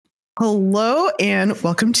Hello and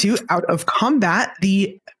welcome to Out of Combat,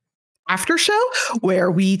 the after show where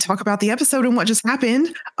we talk about the episode and what just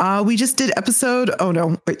happened. We just did episode,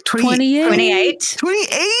 28,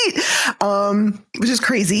 which is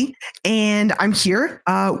crazy. And I'm here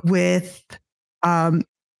with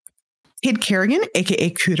Kid Kerrigan, aka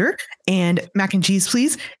Cooter, and Mac and Cheese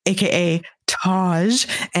Please, aka Taj,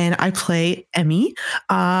 and I play Emmy.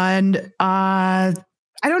 And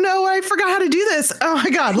I don't know. I forgot how to do this. Oh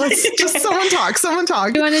my God. Let's just someone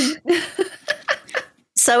talk. You want to?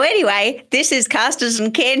 So anyway, this is Casters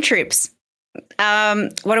and Cantrips.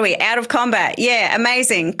 What are we? Out of Combat. Yeah,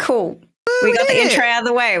 amazing. Cool. We got the intro out of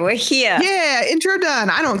the way. We're here. Yeah, intro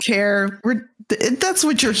done. I don't care. That's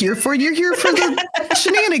what you're here for. You're here for the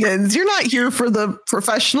shenanigans. You're not here for the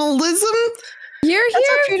professionalism. You're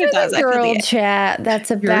here for the girl chat that's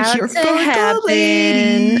about to happen.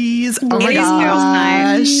 Ladies. Oh my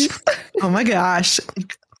gosh. Oh my gosh.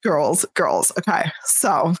 Girls. Okay.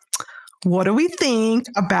 So what do we think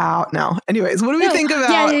about what do we think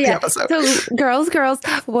about the episode? So girls,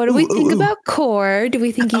 what do we think about Core? Do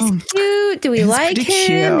we think he's cute? Do we like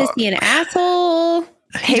him? Cute. Is he an asshole?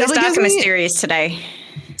 He was dark and mysterious today.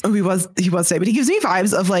 Oh, he was today, but he gives me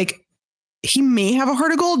vibes of like, he may have a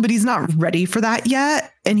heart of gold, but he's not ready for that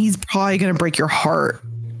yet. And he's probably going to break your heart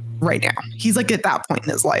right now. He's like at that point in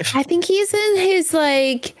his life. I think he's in his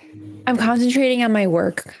like, I'm concentrating on my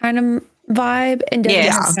work kind of vibe and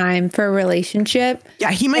doesn't have time for a relationship. Yeah,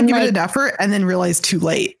 he might give it an effort and then realize too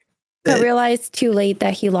late. But realize too late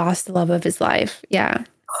that he lost the love of his life. Yeah.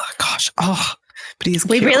 Oh, gosh. Oh, but he's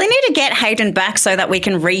We really need to get Hayden back so that we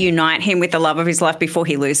can reunite him with the love of his life before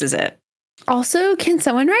he loses it. Also, can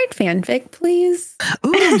someone write fanfic, please?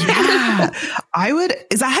 Ooh, yeah. I would.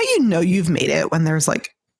 Is that how you know you've made it, when there's like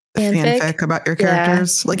fanfic about your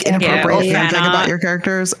characters? Like inappropriate fanfic about your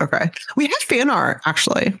characters? Okay. We have fan art,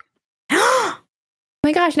 actually. Oh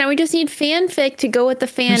my gosh, now we just need fanfic to go with the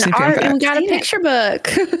fan art, and we got a picture book.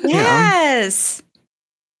 Yes.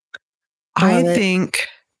 I think.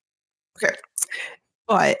 Okay.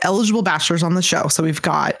 But eligible bachelors on the show. So we've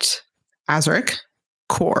got Azric,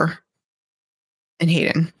 Core, and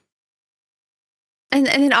Hayden. And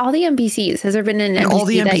then all the NPCs. Has there been an NPC all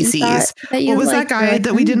the NPCs? What was that guy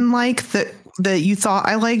that we didn't like that you thought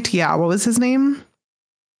I liked? Yeah, what was his name?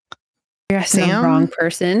 You're asking the wrong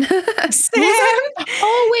person. Sam.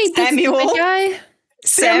 Oh wait, Samuel. Guy.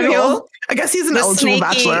 Samuel. I guess he's an eligible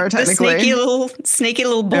bachelor, technically. The sneaky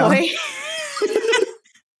little boy.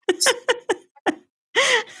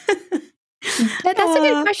 That's a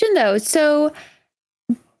good question, though. So,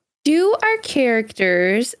 do our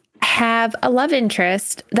characters have a love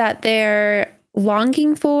interest that they're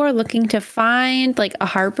longing for, looking to find, like a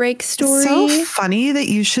heartbreak story? It's so funny that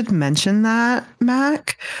you should mention that,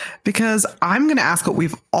 Mac, because I'm going to ask what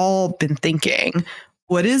we've all been thinking.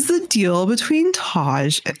 What is the deal between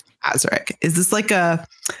Taj and Azric? Is this like a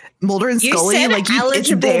Mulder and Scully? Like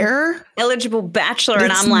eligible bachelor,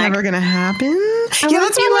 and I'm like, never going to happen. Yeah,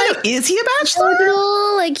 that's what like. Is he a bachelor?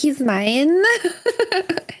 Like he's mine.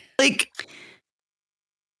 Like,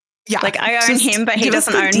 yeah, like I own him, but he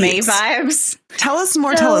doesn't own me. Vibes. Tell us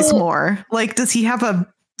more. Like, does he have a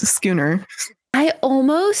schooner? I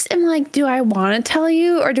almost am like, do I want to tell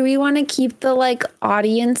you, or do we want to keep the like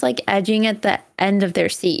audience like edging at the end of their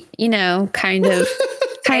seat? You know, kind of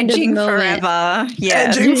edging moment. Forever. Yeah,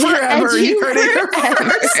 edging forever. You heard it here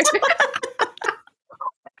first.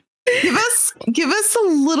 Give us a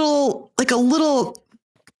little.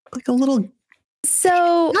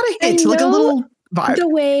 So not a hint, like a little vibe. The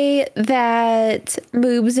way that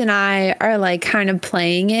Moobs and I are like kind of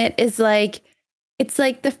playing it is like, it's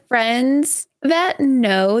like the friends that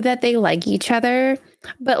know that they like each other,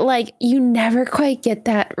 but like you never quite get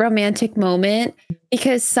that romantic moment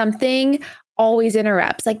because something always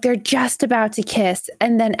interrupts. Like they're just about to kiss,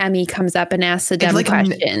 and then Emmy comes up and asks a dumb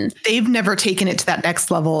question. They've never taken it to that next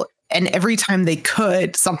level, and every time they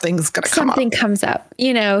could, something's going to come up. Something comes up,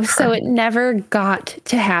 you know, so it never got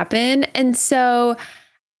to happen. And so,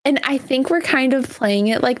 and I think we're kind of playing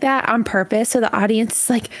it like that on purpose. So the audience is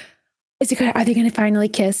like, is it good? Are they going to finally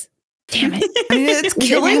kiss? Damn it. I mean, it's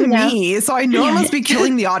killing me. So I know it must be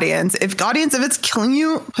killing the audience. If it's killing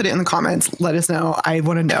you, put it in the comments. Let us know. I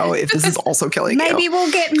want to know if this is also killing you. Maybe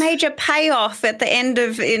we'll get major payoff at the end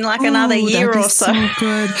of another year or so.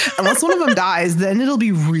 Good. Unless one of them dies, then it'll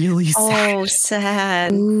be really sad. Oh,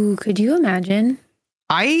 sad. Ooh, could you imagine?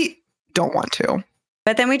 I don't want to.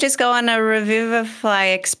 But then we just go on a Revivify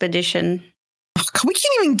expedition. We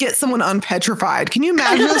can't even get someone unpetrified. Can you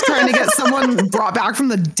imagine us trying to get someone brought back from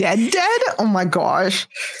the dead? Oh my gosh.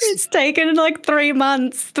 It's taken like 3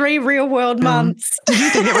 months, 3 real world months. Did you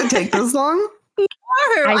think it would take this long? No,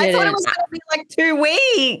 I thought it didn't. was going to be like 2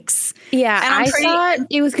 weeks. Yeah, And I thought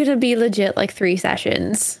it was going to be legit like 3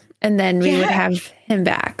 sessions. And then we would have him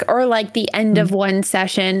back. Or like the end of one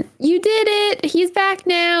session. You did it. He's back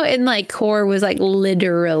now. And like Core was like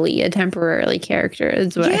literally a temporary character.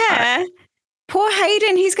 Is what I thought. Poor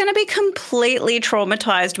Hayden. He's going to be completely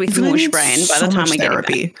traumatized with mush brain by the time we get him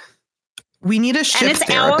back. We need a ship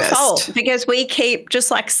therapist. And it's our fault because we keep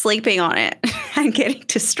just like sleeping on it and getting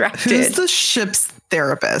distracted. Who's the ship's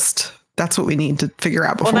therapist? That's what we need to figure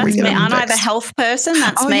out before we get me. Aren't I fixed. the health person?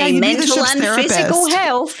 That's me. Mental and physical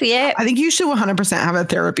health. Yeah. I think you should 100% have a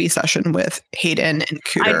therapy session with Hayden and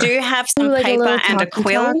Cooter. I do have some paper and a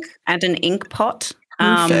quill and an ink pot.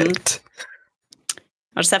 Perfect.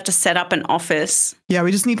 I'll just have to set up an office. Yeah,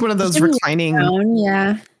 we just need one of those reclining.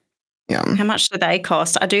 Yeah. How much do they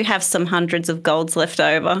cost? I do have some hundreds of golds left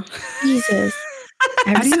over. Jesus.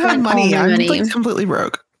 How do you have money? I'm like completely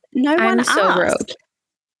broke. No one asked. So broke.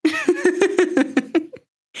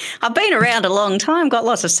 I've been around a long time, got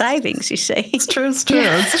lots of savings, you see. It's true. What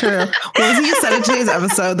was he said in today's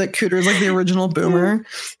episode that Cooter's like the original boomer?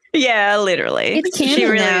 Yeah, literally. It's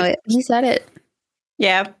canon now. He said it.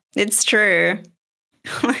 Yeah, it's true.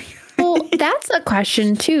 Well, that's a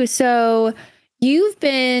question too. So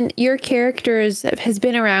your characters has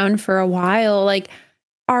been around for a while. Like,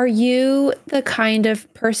 are you the kind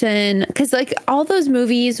of person, because like all those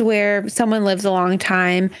movies where someone lives a long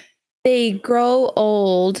time, they grow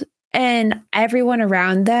old and everyone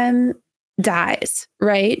around them dies,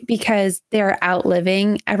 right? Because they're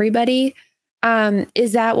outliving everybody.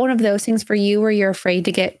 Is that one of those things for you where you're afraid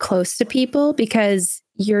to get close to people because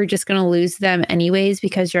you're just going to lose them anyways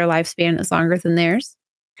because your lifespan is longer than theirs?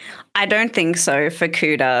 I don't think so for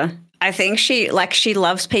Kuda. I think she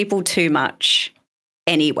loves people too much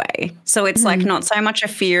anyway. So it's like not so much a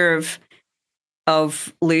fear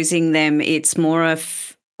of losing them. It's more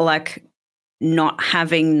of like not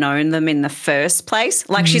having known them in the first place.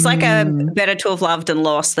 Like she's like a better to have loved and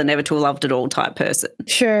lost than never to have loved at all type person.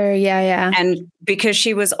 Sure. Yeah. And because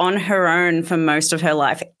she was on her own for most of her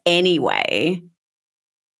life anyway,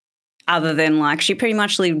 other than like she pretty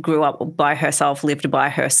much grew up by herself, lived by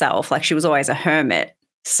herself. Like she was always a hermit.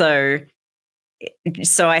 So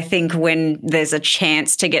I think when there's a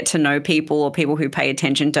chance to get to know people or people who pay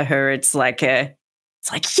attention to her, it's like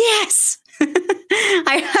yes,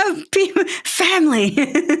 I have family.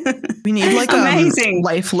 We need like amazing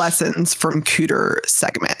life lessons from Cooter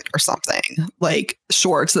segment or something, like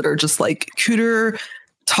shorts that are just like Cooter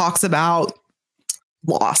talks about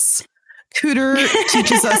loss. Cooter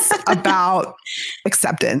teaches us about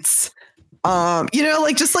acceptance. Just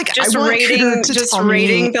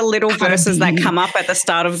reading the little verses that come up at the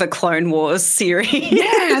start of the Clone Wars series.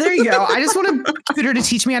 Yeah, there you go. I just want Cooter to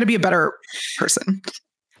teach me how to be a better person.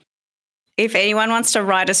 If anyone wants to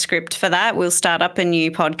write a script for that, we'll start up a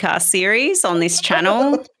new podcast series on this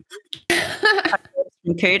channel.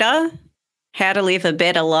 Cooter, how to live a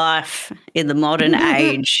better life in the modern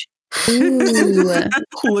age. Ooh.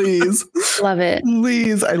 Please. Love it.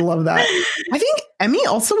 Please. I love that. I think Emmy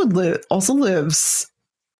also lives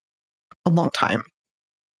a long time.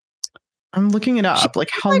 I'm looking it up. Like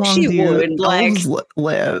how long do elves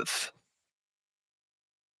live?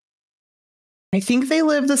 I think they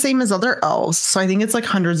live the same as other elves. So I think it's like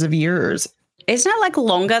hundreds of years. Isn't it like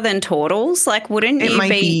longer than turtles? Like wouldn't it you might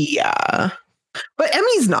be? Yeah. But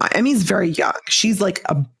Emmy's not. Emmy's very young. She's like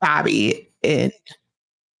a babby in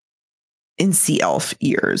sea elf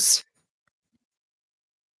years.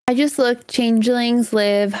 I just looked. Changelings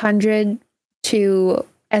live 100 to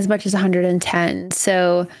as much as 110.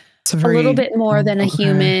 So a little bit more than a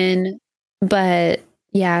human. But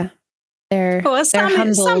yeah, they're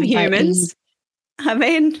humble. Some humans. I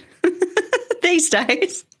mean, these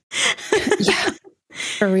days. Yeah,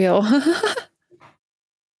 for real.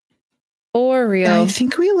 For real. I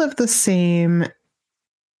think we live the same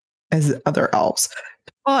as other elves.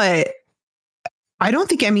 But I don't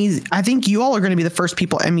think I think you all are going to be the first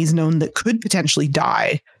people Emmy's known that could potentially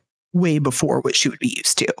die way before what she would be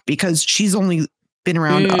used to, because she's only been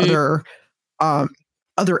around other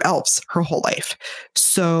elves her whole life.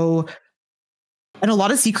 So, and a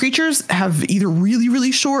lot of sea creatures have either really,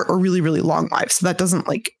 really short or really, really long lives. So that doesn't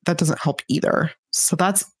help either. So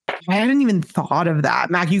I hadn't even thought of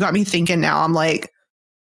that. Mac, you got me thinking now. I'm like,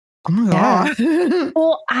 oh my God.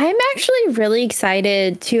 Well, I'm actually really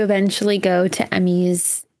excited to eventually go to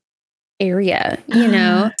Emmy's area,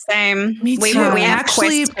 Same. We have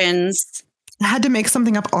questions. had to make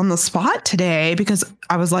something up on the spot today because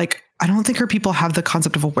I was like, I don't think her people have the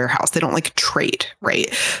concept of a warehouse. They don't like trade,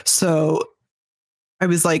 right? So I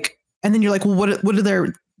was like, and then you're like, well, what do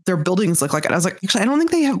their buildings look like? And I was like, actually, I don't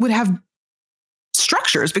think they would have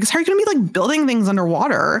structures because how are you going to be like building things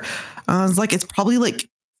underwater? I was like, it's probably like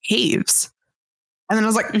caves. And then I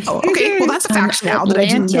was like, oh, okay, well, that's a fact now that I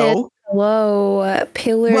didn't know. Whoa,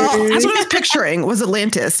 pillars. Well, that's what I was picturing was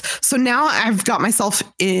Atlantis. So now I've got myself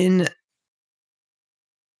in,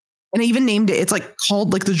 and I even named it. It's like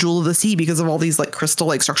called like the Jewel of the Sea because of all these like crystal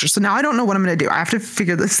like structures. So now I don't know what I'm going to do. I have to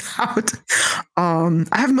figure this out. I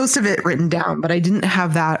have most of it written down, but I didn't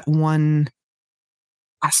have that one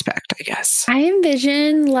aspect, I guess. I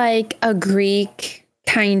envision like a Greek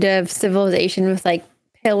kind of civilization with like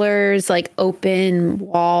pillars, like open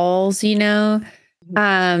walls, you know,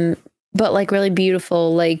 but like really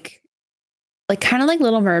beautiful, like kind of like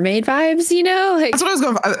Little Mermaid vibes, you know? Like, that's what I was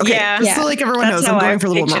going for. Okay, yeah. just so like everyone knows, I'm going for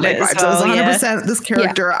Little Mermaid vibes. I was 100% this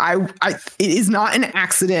character. Yeah. It is not an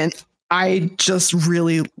accident. I just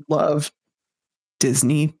really love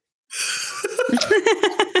Disney.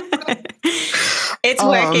 It's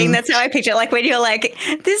working. That's how I picture it. Like when you're like,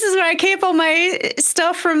 this is where I keep all my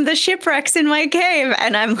stuff from the shipwrecks in my cave.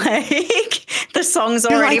 And I'm like, the song's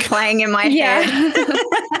already playing in my head.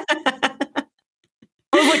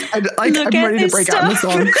 I was like, I'm ready to break out in the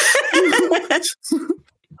song.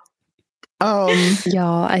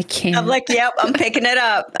 Y'all, I can't. I'm like, yep, I'm picking it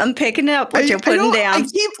up. I'm picking up what you're putting down. I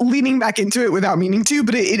keep leaning back into it without meaning to,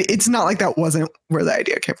 but it's not like that wasn't where the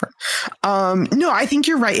idea came from. No, I think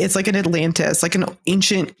you're right. It's like an Atlantis, like an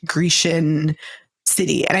ancient Grecian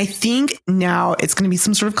city. And I think now it's going to be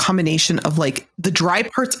some sort of combination of like the dry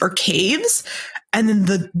parts are caves. And then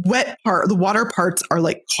the wet part, the water parts are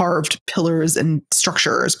like carved pillars and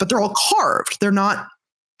structures, but they're all carved. They're not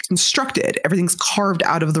constructed. Everything's carved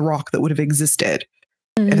out of the rock that would have existed,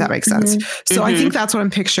 if that makes sense. So I think that's what I'm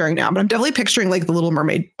picturing now, but I'm definitely picturing like the Little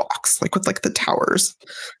Mermaid box, like with like the towers.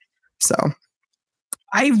 So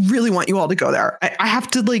I really want you all to go there. I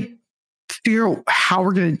have to like figure out how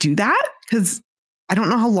we're going to do that because I don't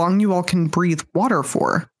know how long you all can breathe water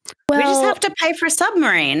for. Well, we just have to pay for a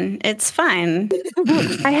submarine. It's fine.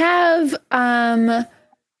 I have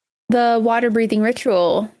the water breathing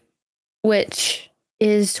ritual, which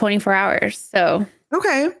is 24 hours. So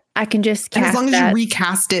okay, I can just cast as long as that. you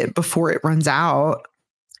recast it before it runs out.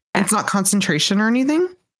 It's not concentration or anything.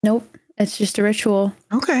 Nope, it's just a ritual.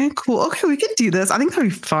 Okay, cool. Okay, we could do this. I think that'd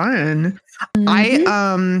be fun.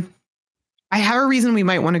 I have a reason we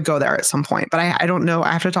might want to go there at some point, but I don't know.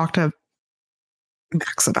 I have to talk to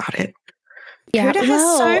Max about it. Yeah, Kuda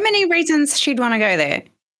has so many reasons she'd want to go there.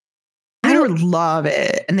 I would love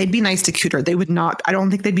it. And they'd be nice to Cooter. They would not, I don't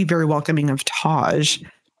think they'd be very welcoming of Taj.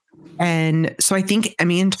 And so I think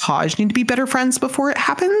Emmy and Taj need to be better friends before it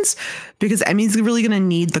happens because Emmy's really going to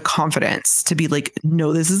need the confidence to be like,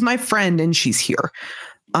 no, this is my friend and she's here.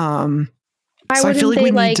 Why wouldn't feel like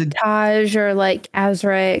they like Taj or like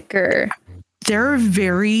Azric or... They're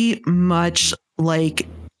very much like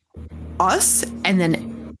us and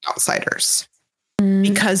then outsiders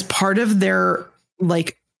because part of their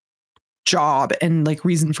like job and like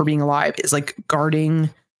reason for being alive is like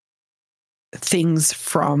guarding things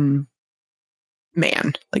from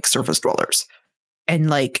man, like surface dwellers,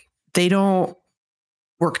 and like they don't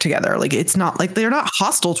work together. Like it's not like they're not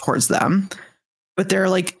hostile towards them, but they're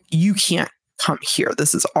like, you can't come here,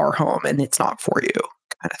 this is our home and it's not for you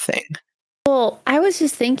kind of thing. Well, I was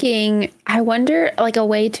just thinking, I wonder like a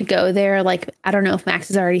way to go there. Like, I don't know if Max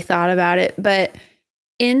has already thought about it, but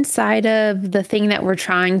inside of the thing that we're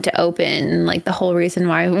trying to open, like the whole reason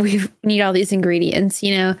why we need all these ingredients,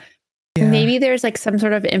 you know, maybe there's like some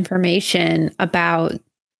sort of information about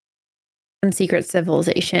some secret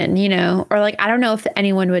civilization, you know, or like, I don't know if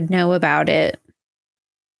anyone would know about it.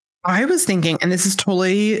 I was thinking, and this is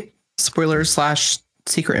totally spoilers /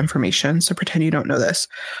 secret information, so pretend you don't know this,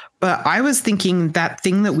 but I was thinking that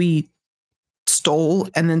thing that we stole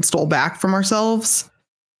and then stole back from ourselves,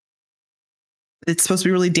 it's supposed to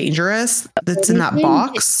be really dangerous. That's in that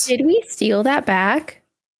box. Did we steal that back?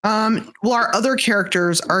 Well, our other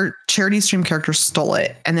characters, our charity stream characters stole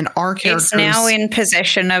it. And then our characters... It's now in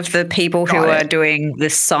possession of the people who are doing the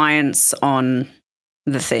science on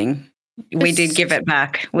the thing. We did give it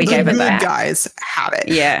back. We gave it back. The good guys have it.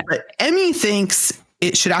 Yeah. But Emmy thinks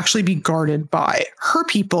it should actually be guarded by her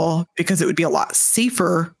people because it would be a lot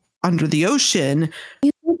safer under the ocean.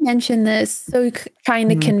 You did mention this, so trying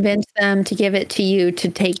to convince them to give it to you to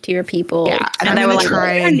take to your people. Yeah, and I'm going to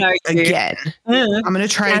try again. I'm going to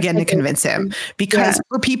try again to convince him because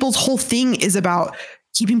her people's whole thing is about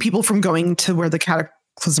keeping people from going to where the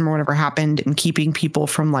cataclysm or whatever happened and keeping people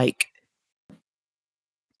from like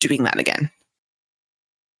doing that again.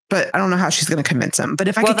 But I don't know how she's going to convince him. But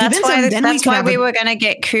if I could convince him, then that's why we were going to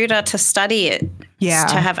get Kuda to study it. Yeah.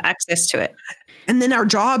 To have access to it. And then our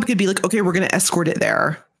job could be like, okay, we're going to escort it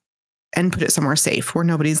there and put it somewhere safe where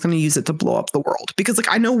nobody's going to use it to blow up the world. Because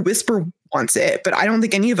like, I know Whisper wants it, but I don't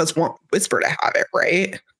think any of us want Whisper to have it,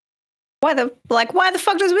 right? Why the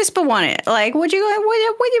fuck does Whisper want it? Like, who even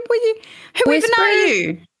are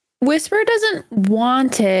you? Whisper doesn't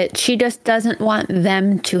want it. She just doesn't want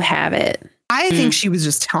them to have it. I think she was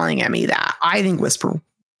just telling Emmy that. I think Whisper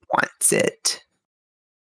wants it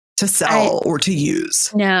to sell or to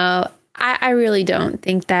use. No, I really don't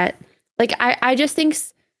think that. Like, I think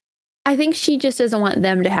she just doesn't want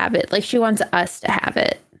them to have it. Like, she wants us to have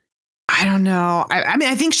it. I don't know. I mean,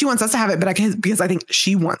 I think she wants us to have it, but because I think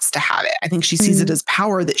she wants to have it. I think she sees it as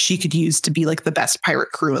power that she could use to be like the best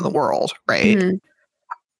pirate crew in the world, right? Mm-hmm.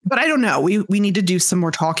 But I don't know. We need to do some more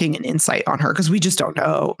talking and insight on her because we just don't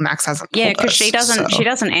know. Max hasn't told us. Yeah, because she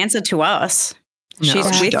doesn't answer to us. No,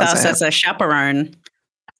 she's with us as a chaperone.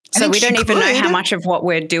 So we don't even know how much of what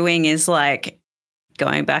we're doing is like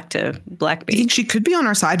going back to Blackbeak. I think she could be on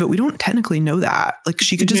our side, but we don't technically know that. Like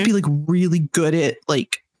she could just be like really good at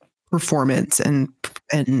like performance and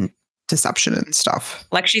deception and stuff.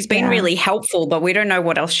 Like she's been really helpful, but we don't know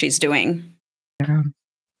what else she's doing. Yeah.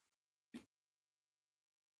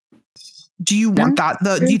 Do you want that?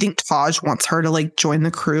 Do you think Taj wants her to like join the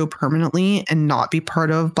crew permanently and not be part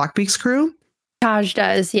of Blackbeak's crew? Taj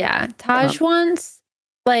does, yeah. Taj wants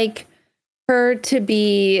like her to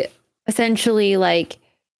be essentially like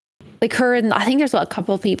her, and I think there's a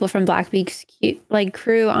couple of people from Blackbeak's like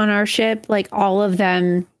crew on our ship, like all of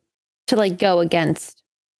them to like go against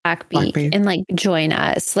Blackbeak and like join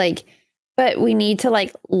us, like. But we need to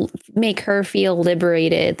like make her feel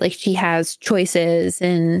liberated, like she has choices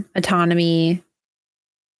and autonomy,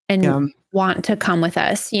 and want to come with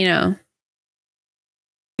us, you know.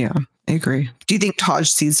 Yeah, I agree. Do you think Taj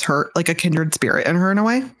sees her like a kindred spirit in her in a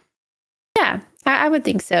way? Yeah, I would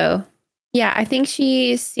think so. Yeah, I think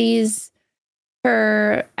she sees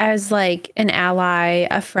her as like an ally,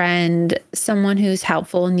 a friend, someone who's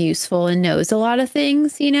helpful and useful and knows a lot of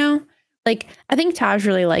things, you know? Like, I think Taj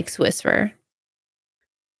really likes Whisper.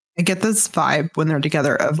 I get this vibe when they're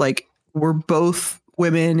together of like, we're both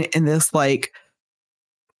women in this like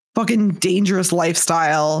fucking dangerous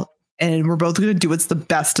lifestyle and we're both going to do what's the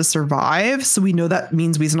best to survive. So we know that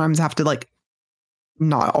means we sometimes have to like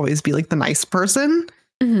not always be like the nice person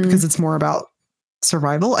because it's more about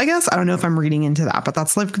survival, I guess. I don't know if I'm reading into that, but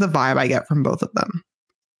that's like the vibe I get from both of them.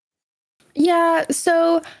 Yeah.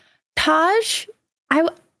 So Taj, I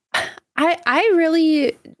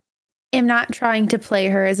really am not trying to play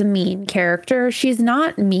her as a mean character. She's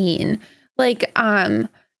not mean. Like, I'm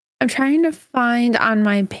trying to find on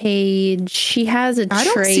my page. She has a trait. I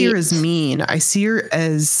don't see her as mean. I see her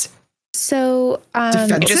as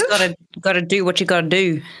defensive. You just gotta do what you gotta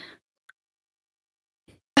do.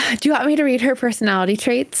 Do you want me to read her personality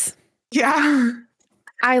traits? Yeah.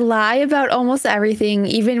 I lie about almost everything,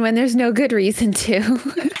 even when there's no good reason to.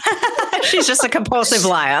 She's just a compulsive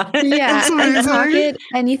liar. Yeah. I pocket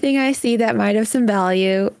anything I see that might have some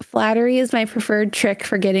value. Flattery is my preferred trick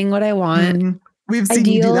for getting what I want. We've seen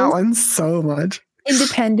you do that one so much.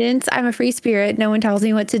 Independence. I'm a free spirit. No one tells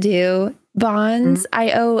me what to do. Bonds.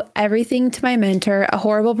 I owe everything to my mentor, a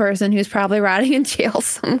horrible person who's probably rotting in jail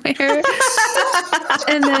somewhere.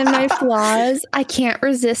 And then my flaws. I can't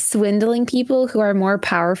resist swindling people who are more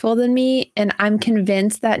powerful than me. And I'm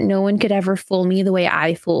convinced that no one could ever fool me the way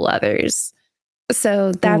I fool others.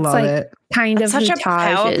 So that's kind of such a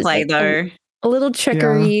power play, like though. A little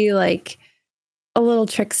trickery, like a little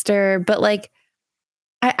trickster. But like,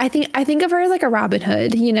 I think of her like a Robin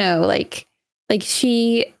Hood, you know, like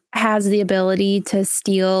she has the ability to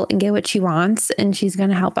steal and get what she wants, and she's going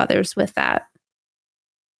to help others with that.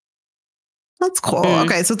 That's cool.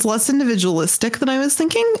 Okay, so it's less individualistic than I was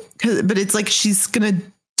thinking, but it's like she's going to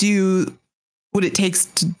do what it takes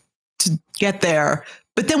to get there.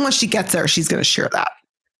 But then once she gets there, she's going to share that.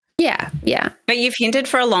 Yeah, yeah. But you've hinted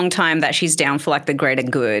for a long time that she's down for like the greater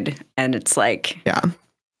good, and it's like,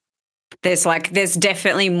 there's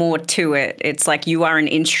definitely more to it. It's like you are an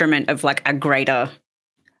instrument of like a greater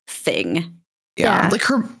thing. Yeah. Like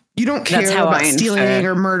you don't care about stealing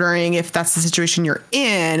or murdering if that's the situation you're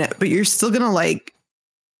in, but you're still gonna like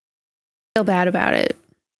feel bad about it.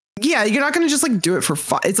 Yeah, you're not gonna just like do it for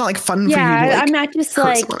fun. It's not like fun for you. Yeah, I'm not just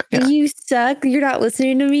like you suck. You're not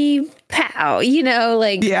listening to me. Pow. You know,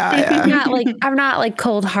 like I'm not like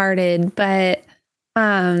cold hearted, but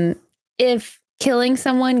if killing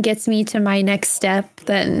someone gets me to my next step,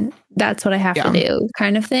 then that's what I have to do,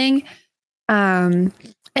 kind of thing. And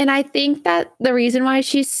I think that the reason why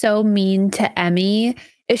she's so mean to Emmy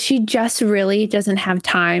is she just really doesn't have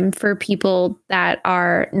time for people that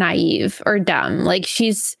are naive or dumb. Like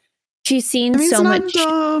she's seen so much.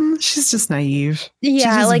 Dumb. She's just naive. Yeah, she's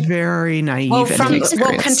just like very naive. Well,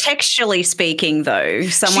 inexperienced. contextually speaking, though,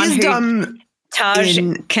 someone she's who dumb Taj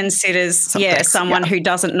considers, someone who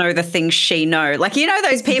doesn't know the things she know. Like, you know,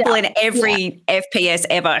 those people in every FPS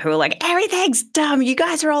ever who are like, everything's dumb. You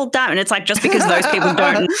guys are all dumb. And it's like, just because those people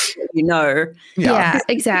don't know. Yeah,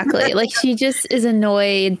 exactly. Like, she just is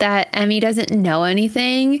annoyed that Emmy doesn't know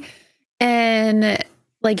anything. And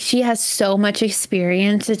like, she has so much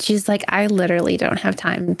experience that she's like, I literally don't have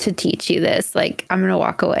time to teach you this. Like, I'm going to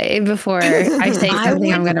walk away before I say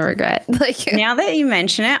something I'm going to regret. Like, now that you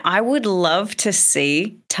mention it, I would love to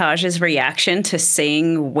see Taj's reaction to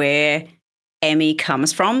seeing where Emmy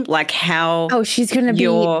comes from, like how she's going to be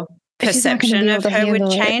your perception of her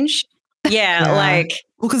would change. Yeah, like,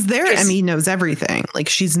 well, because Emmy knows everything. Like,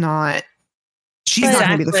 she's not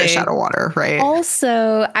going to be the fish out of water, right?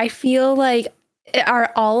 Also, I feel like,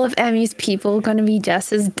 are all of Emmy's people going to be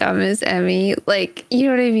just as dumb as Emmy? Like, you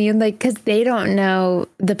know what I mean? Like, because they don't know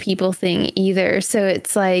the people thing either. So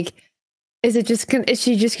it's like, is she just going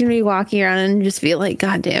to be walking around and just be like,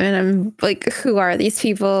 God damn it, I'm like, who are these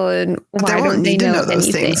people? And why don't they know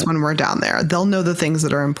those things when we're down there? They'll know the things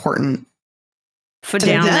that are important for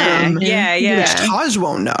down there. Yeah. Which Taj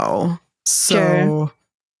won't know. So... Sure.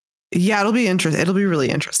 Yeah, it'll be interesting. It'll be really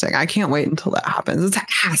interesting. I can't wait until that happens. It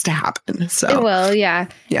has to happen. So it will, yeah.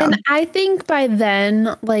 And I think by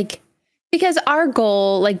then, like, because our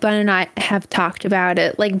goal, like Bun and I have talked about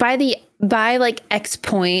it, like by like X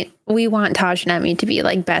point, we want Taj and Emmy to be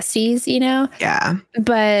like besties, you know? Yeah.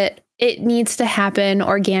 But it needs to happen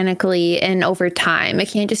organically and over time. It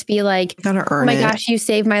can't just be like, oh my gosh, you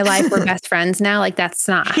saved my life. We're best friends now. Like, that's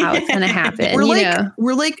not how it's going to happen.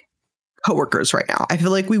 We're like coworkers right now. I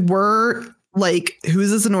feel like we were like,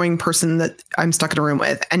 who's this annoying person that I'm stuck in a room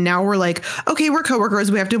with? And now we're like, okay, we're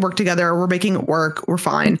coworkers. We have to work together. We're making it work. We're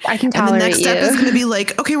fine. I can tolerate you. And the next step is going to be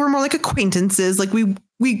like, okay, we're more like acquaintances. Like we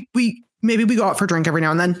maybe we go out for a drink every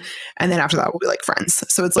now and then. And then after that, we'll be like friends.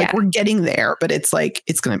 So it's like, we're getting there, but it's like,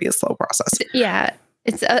 it's going to be a slow process. Yeah.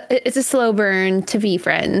 It's a slow burn to be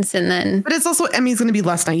friends. And then, but it's also, Emmy's going to be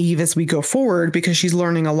less naive as we go forward because she's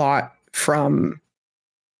learning a lot from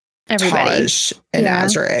everybody. Taj and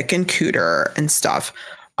Azric and Cooter and stuff.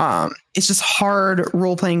 It's just hard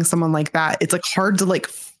role playing someone like that. It's like hard to like,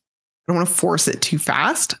 I don't want to force it too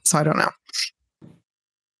fast. So I don't know.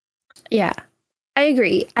 Yeah, I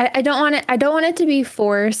agree. I don't want it to be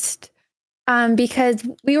forced. Because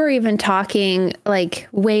we were even talking like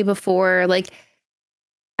way before, like,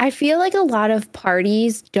 I feel like a lot of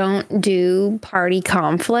parties don't do party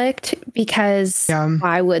conflict because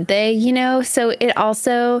why would they, you know? So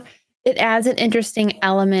it adds an interesting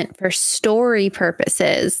element for story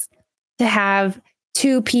purposes to have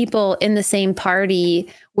two people in the same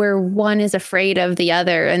party where one is afraid of the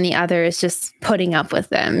other and the other is just putting up with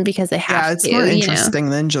them because they have to. Yeah, it's more interesting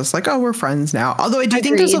than just like, oh, we're friends now. Although I do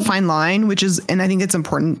think there's a fine line, and I think it's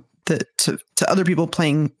important to other people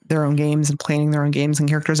playing their own games and planning their own games and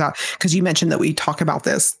characters out. Because you mentioned that we talk about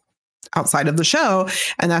this outside of the show,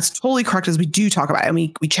 and that's totally correct, as we do talk about it, and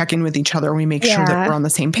we check in with each other and we make sure that we're on the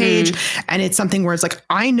same page. And it's something where it's like,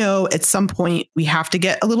 I know at some point we have to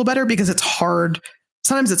get a little better because it's hard.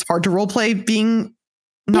 Sometimes it's hard to role play being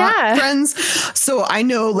not friends. So I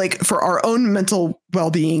know, like, for our own mental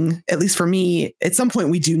well-being, at least for me, at some point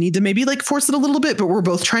we do need to maybe like force it a little bit, but we're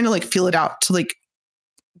both trying to like feel it out to like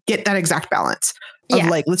get that exact balance of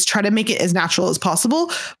like, let's try to make it as natural as possible,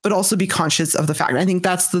 but also be conscious of the fact. I think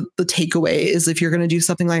that's the takeaway is, if you're going to do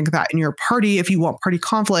something like that in your party, if you want party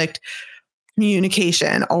conflict,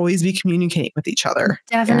 communication, always be communicating with each other.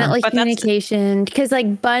 Definitely communication. Because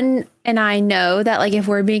like Bun and I know that like if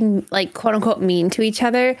we're being like quote unquote mean to each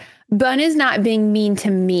other, Bun is not being mean to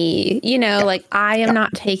me. You know, like I am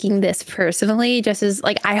not taking this personally, just as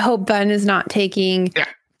like I hope Bun is not taking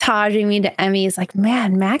Tajing me to Emmy is like,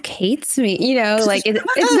 man, Mac hates me. You know, like it's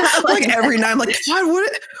not like every night I'm like, why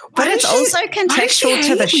would it? But it's also contextual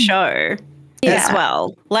to the show as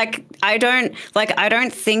well. Like I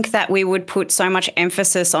don't think that we would put so much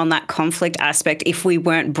emphasis on that conflict aspect if we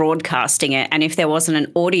weren't broadcasting it and if there wasn't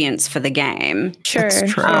an audience for the game. Sure.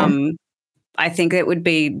 That's true. I think there would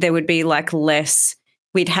be like less,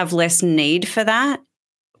 we'd have less need for that.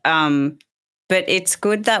 But it's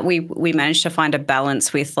good that we managed to find a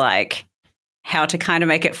balance with like how to kind of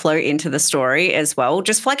make it flow into the story as well,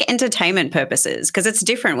 just for like entertainment purposes, because it's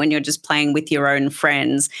different when you're just playing with your own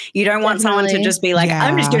friends. You don't want someone to just be like,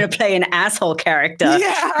 I'm just going to play an asshole character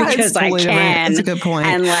because I can. That's a good point.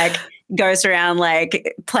 And like goes around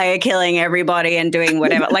like player killing everybody and doing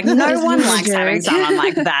whatever. Like no one likes having someone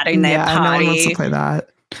like that in their party. No one wants to play that.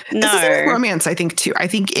 No. It's the same with romance, I think, too. I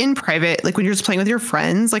think in private, like when you're just playing with your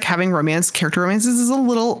friends, like having character romances is a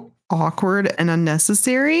little awkward and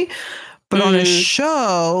unnecessary. But on a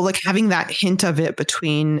show, like having that hint of it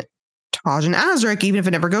between Taj and Azric, even if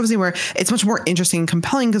it never goes anywhere, it's much more interesting and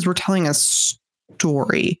compelling because we're telling a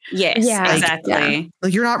story. Yes, exactly.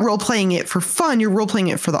 Like you're not role playing it for fun. You're role playing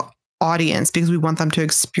it for the audience because we want them to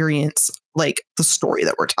experience like the story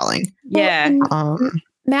that we're telling. Yeah.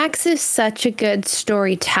 Max is such a good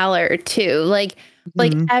storyteller too. Like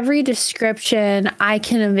every description, I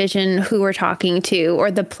can envision who we're talking to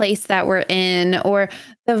or the place that we're in or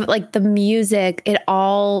the music. It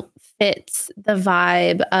all fits the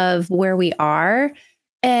vibe of where we are.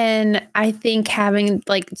 And I think having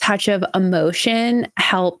like touch of emotion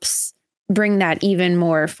helps bring that even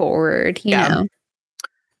more forward, you know?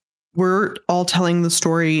 We're all telling the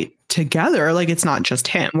story together. Like it's not just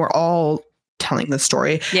him. We're all telling the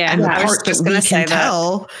story. Yeah. And the part that we can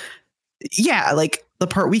tell. Yeah. Like the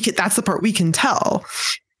part that's the part we can tell.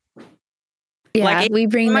 Yeah. Like we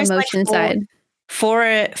bring the emotion side. For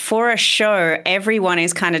a show, everyone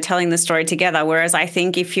is kind of telling the story together. Whereas I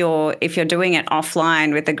think if you're doing it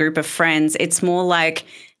offline with a group of friends, it's more like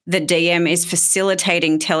the DM is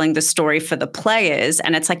facilitating telling the story for the players.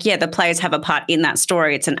 And it's like, yeah, the players have a part in that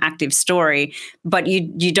story. It's an active story, but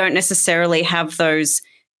you don't necessarily have those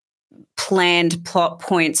planned plot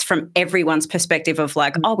points from everyone's perspective of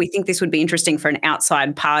like, oh, we think this would be interesting for an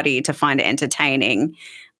outside party to find it entertaining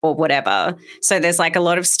or whatever. So there's like a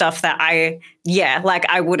lot of stuff that I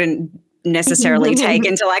wouldn't necessarily take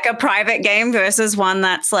into like a private game versus one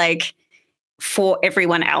that's like for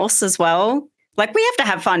everyone else as well. Like we have to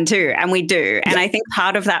have fun too, and we do. And I think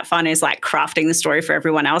part of that fun is like crafting the story for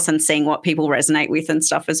everyone else and seeing what people resonate with and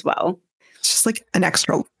stuff as well. It's just like an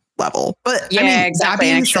extra level. But yeah, I mean, exactly, that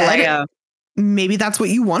being an extra said, layer. Maybe that's what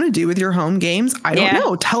you want to do with your home games. I don't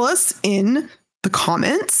know. Tell us in the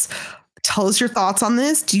comments. Tell us your thoughts on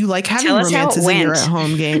this. Do you like having romances in your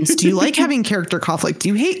home games? Do you like having character conflict? Do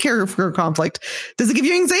you hate character conflict? Does it give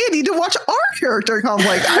you anxiety to watch our character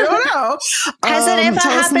conflict? I don't know. Has it ever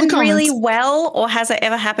happened really well or has it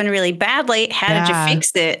ever happened really badly? How did you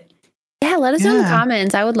fix it? Yeah, let us know in the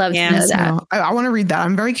comments. I would love to know that. I want to read that.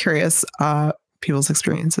 I'm very curious people's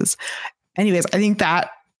experiences. Anyways, I think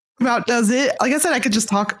that about does it. Like I said, I could just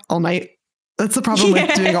talk all night. That's the problem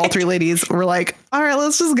with doing all three ladies. We're like, all right,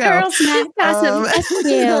 let's just go. Girls,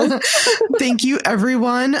 thank you,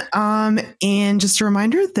 everyone. And just a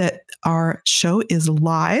reminder that our show is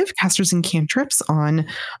live, Casters and Cantrips, on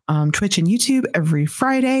Twitch and YouTube every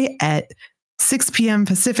Friday at 6 p.m.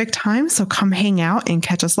 Pacific time. So come hang out and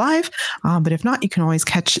catch us live. But if not, you can always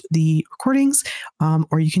catch the recordings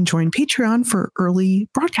or you can join Patreon for early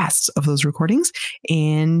broadcasts of those recordings.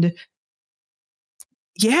 And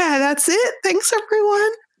yeah, that's it. Thanks,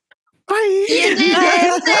 everyone. Bye. You did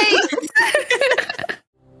it. Thanks.